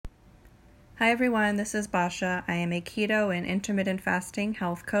Hi everyone, this is Basha. I am a keto and intermittent fasting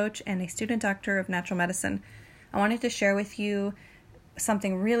health coach and a student doctor of natural medicine. I wanted to share with you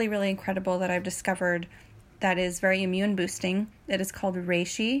something really incredible that I've discovered that is very immune boosting. It is called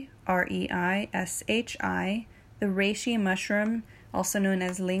reishi, R-E-I-S-H-I, the reishi mushroom, also known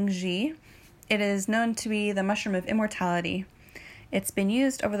as lingzhi. It is known to be the mushroom of immortality. It's been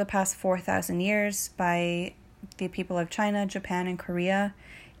used over the past 4,000 years by the people of China, Japan, and Korea,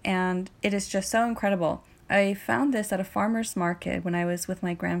 and it is just so incredible. I found this at a farmer's market when I was with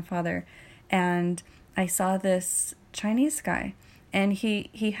my grandfather, and I saw this Chinese guy, and he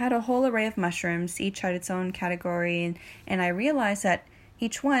had a whole array of mushrooms. Each had its own category, and I realized that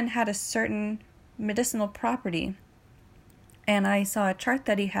each one had a certain medicinal property. And I saw a chart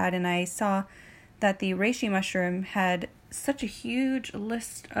that he had, and I saw that the reishi mushroom had such a huge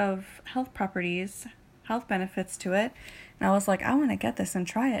list of health properties, health benefits to it. And I was like, I want to get this and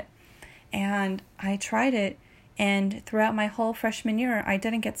try it. And I tried it, and throughout my whole freshman year, I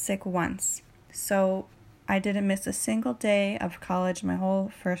didn't get sick once. So I didn't miss a single day of college my whole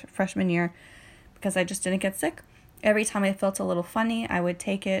freshman year because I just didn't get sick. Every time I felt a little funny, I would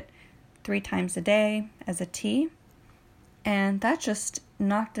take it 3 times a day as a tea, and that just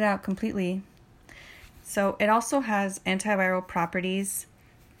knocked it out completely. So it also has antiviral properties,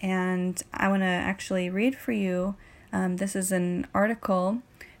 and I want to actually read for you. This is an article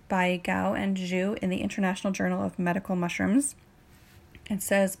by Gao and Zhu in the International Journal of Medical Mushrooms. It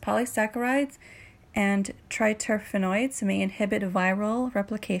says polysaccharides and triterpenoids may inhibit viral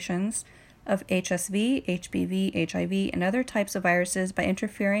replications of HSV, HBV, HIV, and other types of viruses by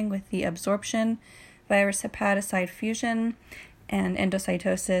interfering with the absorption, virus hepatocyte fusion, and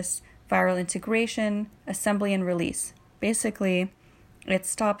endocytosis, viral integration, assembly, and release. Basically, it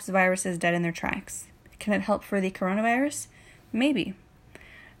stops viruses dead in their tracks. Can it help for the coronavirus? Maybe.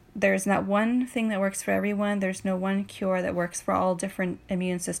 There's not one thing that works for everyone. There's no one cure that works for all different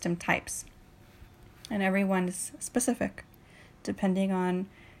immune system types. And everyone is specific, depending on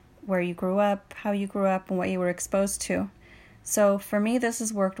where you grew up, how you grew up, and what you were exposed to. So for me, this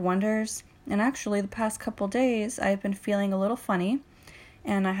has worked wonders. And actually, the past couple days, I've been feeling a little funny,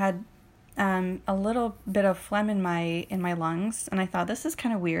 and I had a little bit of phlegm in my lungs, and I thought this is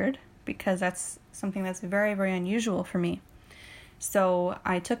kind of weird because that's something that's very unusual for me. So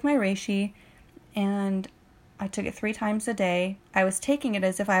I took my reishi, and I took it 3 times a day. I was taking it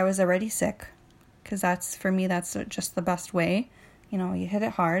as if I was already sick, because that's just the best way. You know, you hit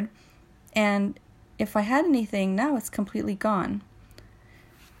it hard. And if I had anything, now it's completely gone.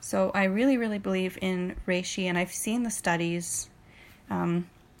 So I really believe in reishi, and I've seen the studies. I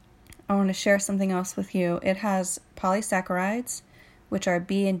want to share something else with you. It has polysaccharides, which are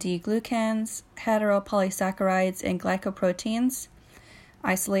B and D glucans, heteropolysaccharides, and glycoproteins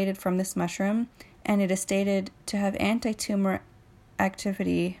isolated from this mushroom, and it is stated to have anti-tumor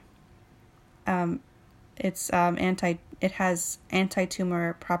activity. It has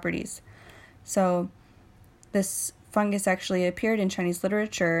anti-tumor properties. So this fungus actually appeared in Chinese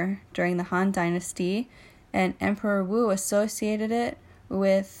literature during the Han Dynasty, and Emperor Wu associated it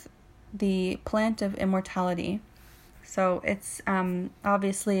with the plant of immortality. So it's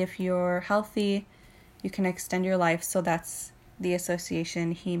obviously, if you're healthy, you can extend your life. So that's the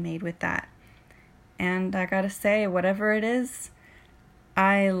association he made with that. And I gotta say, whatever it is,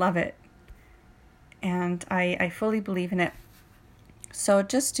 I love it. And I fully believe in it. So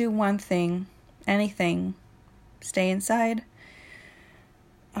just do one thing, anything. Stay inside.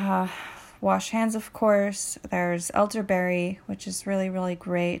 Wash hands, of course. There's elderberry, which is really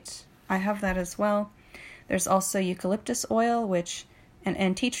great. I have that as well. There's also eucalyptus oil,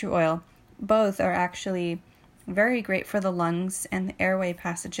 and tea tree oil. Both are actually very great for the lungs and the airway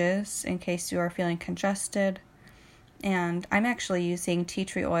passages in case you are feeling congested. And I'm actually using tea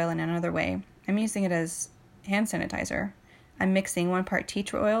tree oil in another way. I'm using it as hand sanitizer. I'm mixing 1 part tea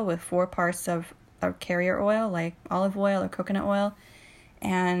tree oil with 4 parts of carrier oil, like olive oil or coconut oil,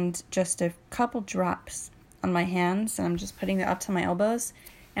 and just a couple drops on my hands, and I'm just putting it up to my elbows,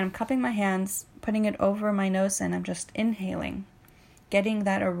 and I'm cupping my hands, putting it over my nose, and I'm just inhaling, getting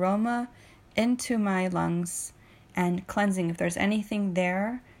that aroma into my lungs and cleansing. If there's anything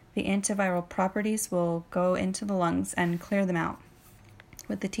there, the antiviral properties will go into the lungs and clear them out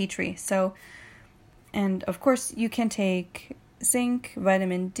with the tea tree. So, and of course, you can take zinc,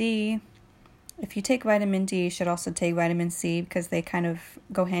 vitamin D. If you take vitamin D, you should also take vitamin C because they kind of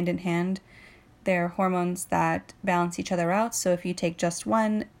go hand in hand. They're hormones that balance each other out. So if you take just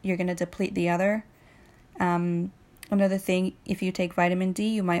one, you're going to deplete the other. Another thing, if you take vitamin D,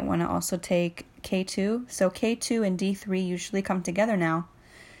 you might want to also take K2. So K2 and D3 usually come together now.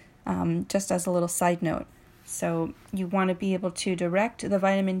 just as a little side note. So you want to be able to direct the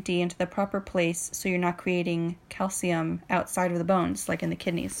vitamin D into the proper place so you're not creating calcium outside of the bones, like in the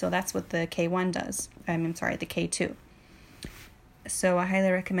kidneys. So that's what the K1 does. The K2. So I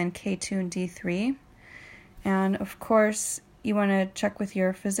highly recommend K2 and D3. And of course, you want to check with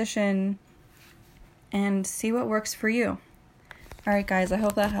your physician and see what works for you. All right, guys, I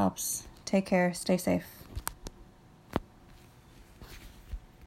hope that helps. Take care. Stay safe.